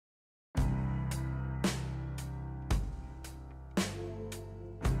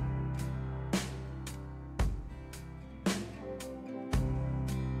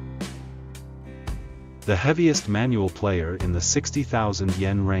the heaviest manual player in the 60,000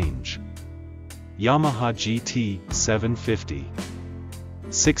 yen range. Yamaha GT-750.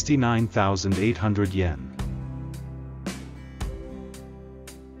 69,800 yen.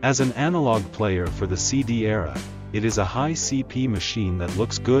 As an analog player for the CD era, it is a high CP machine that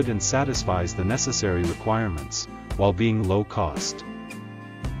looks good and satisfies the necessary requirements, while being low cost.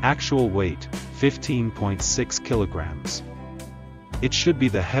 Actual weight, 15.6 kilograms. It should be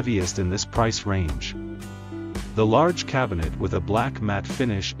the heaviest in this price range. The large cabinet with a black matte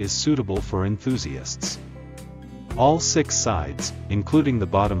finish is suitable for enthusiasts. All 6 sides, including the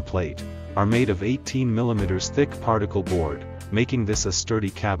bottom plate, are made of 18mm thick particle board, making this a sturdy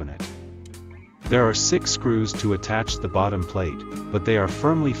cabinet. There are 6 screws to attach the bottom plate, but they are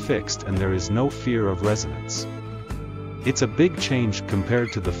firmly fixed and there is no fear of resonance. It's a big change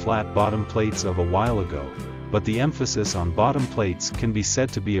compared to the flat bottom plates of a while ago, but the emphasis on bottom plates can be said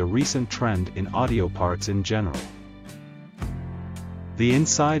to be a recent trend in audio parts in general. The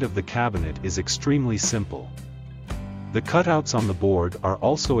inside of the cabinet is extremely simple. The cutouts on the board are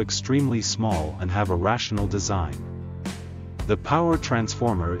also extremely small and have a rational design. The power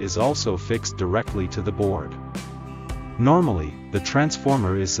transformer is also fixed directly to the board. Normally, the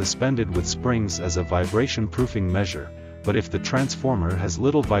transformer is suspended with springs as a vibration-proofing measure, but if the transformer has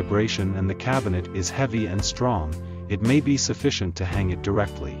little vibration and the cabinet is heavy and strong, it may be sufficient to hang it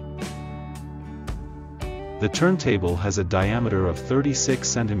directly. The turntable has a diameter of 36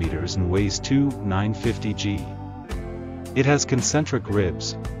 cm and weighs 2,950 g. It has concentric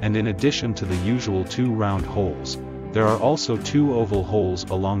ribs, and in addition to the usual 2 round holes, there are also 2 oval holes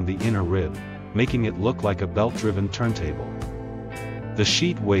along the inner rib, making it look like a belt-driven turntable. The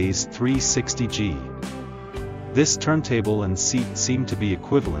sheet weighs 360 g. This turntable and seat seem to be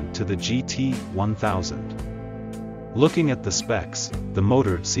equivalent to the GT-1000. Looking at the specs, the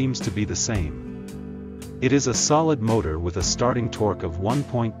motor seems to be the same. It is a solid motor with a starting torque of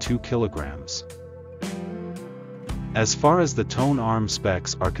 1.2 kilograms. As far as the tone arm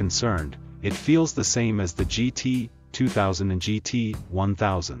specs are concerned, it feels the same as the GT-2000 and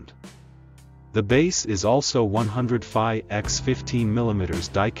GT-1000. The base is also 100 Fi x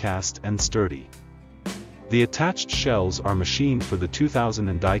 15mm die-cast and sturdy. The attached shells are machined for the 2000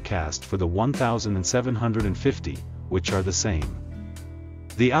 and die-cast for the 1750, which are the same.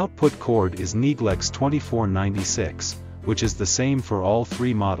 The output cord is Neglex 2496, which is the same for all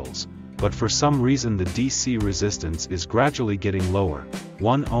 3 models, but for some reason the DC resistance is gradually getting lower,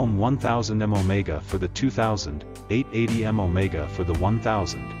 1 ohm 1000 mOmega for the 2000, 880 mOmega for the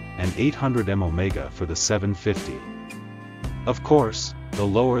 1000, and 800 mOmega for the 750. Of course, the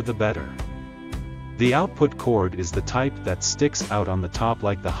lower the better. The output cord is the type that sticks out on the top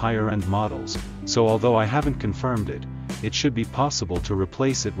like the higher-end models, so although I haven't confirmed it, it should be possible to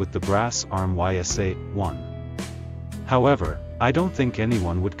replace it with the brass arm YSA-1. However, I don't think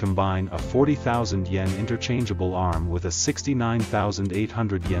anyone would combine a 40,000 yen interchangeable arm with a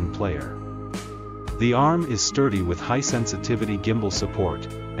 69,800 yen player. The arm is sturdy with high-sensitivity gimbal support,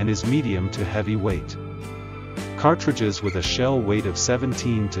 and is medium to heavy weight. Cartridges with a shell weight of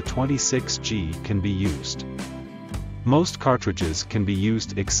 17 to 26 G can be used. Most cartridges can be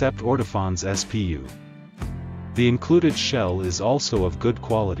used except Ortofon's SPU. The included shell is also of good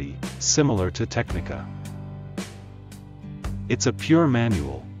quality, similar to Technica. It's a pure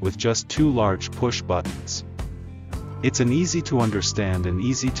manual, with just 2 large push buttons. It's an easy to understand and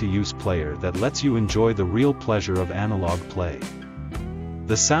easy to use player that lets you enjoy the real pleasure of analog play.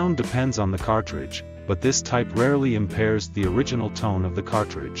 The sound depends on the cartridge, but this type rarely impairs the original tone of the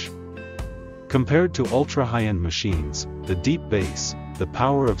cartridge. Compared to ultra-high-end machines, the deep bass, the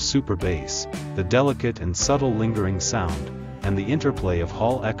power of super bass, the delicate and subtle lingering sound, and the interplay of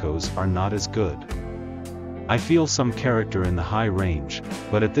hall echoes are not as good. I feel some character in the high range,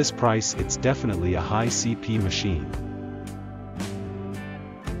 but at this price it's definitely a high CP machine.